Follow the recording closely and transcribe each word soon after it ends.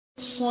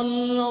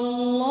صلى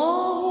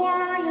الله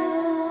على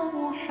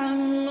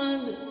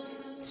محمد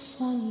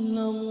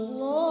صلى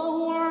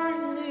الله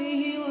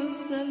عليه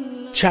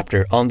وسلم.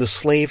 Chapter on the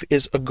slave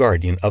is a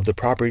guardian of the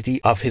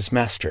property of his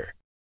master.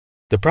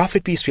 The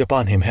Prophet, peace be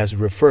upon him, has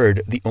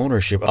referred the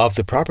ownership of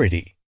the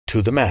property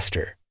to the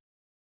master.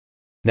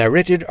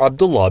 Narrated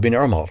Abdullah bin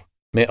Umar,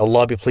 may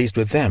Allah be pleased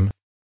with them,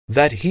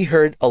 that he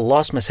heard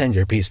Allah's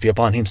Messenger, peace be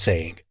upon him,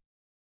 saying,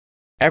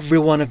 "Every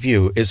one of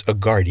you is a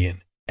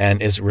guardian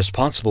and is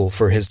responsible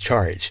for his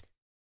charge.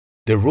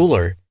 The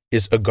ruler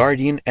is a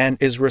guardian and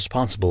is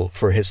responsible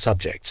for his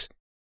subjects.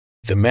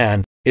 The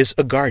man is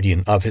a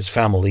guardian of his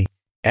family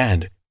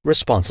and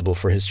responsible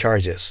for his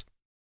charges.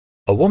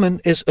 A woman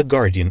is a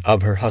guardian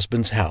of her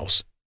husband's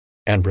house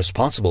and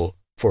responsible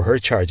for her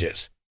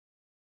charges.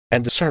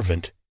 And the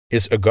servant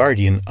is a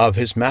guardian of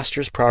his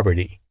master's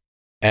property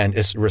and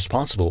is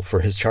responsible for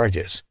his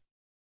charges."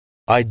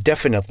 I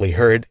definitely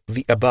heard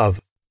the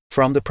above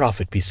from the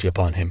Prophet, peace be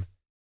upon him,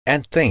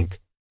 and think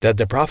that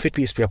the Prophet,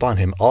 peace be upon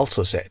him,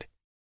 also said,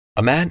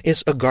 "A man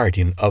is a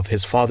guardian of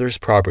his father's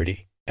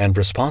property and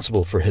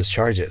responsible for his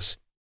charges."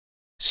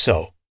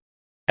 So,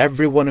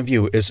 every one of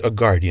you is a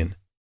guardian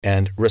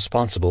and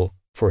responsible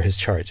for his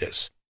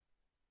charges.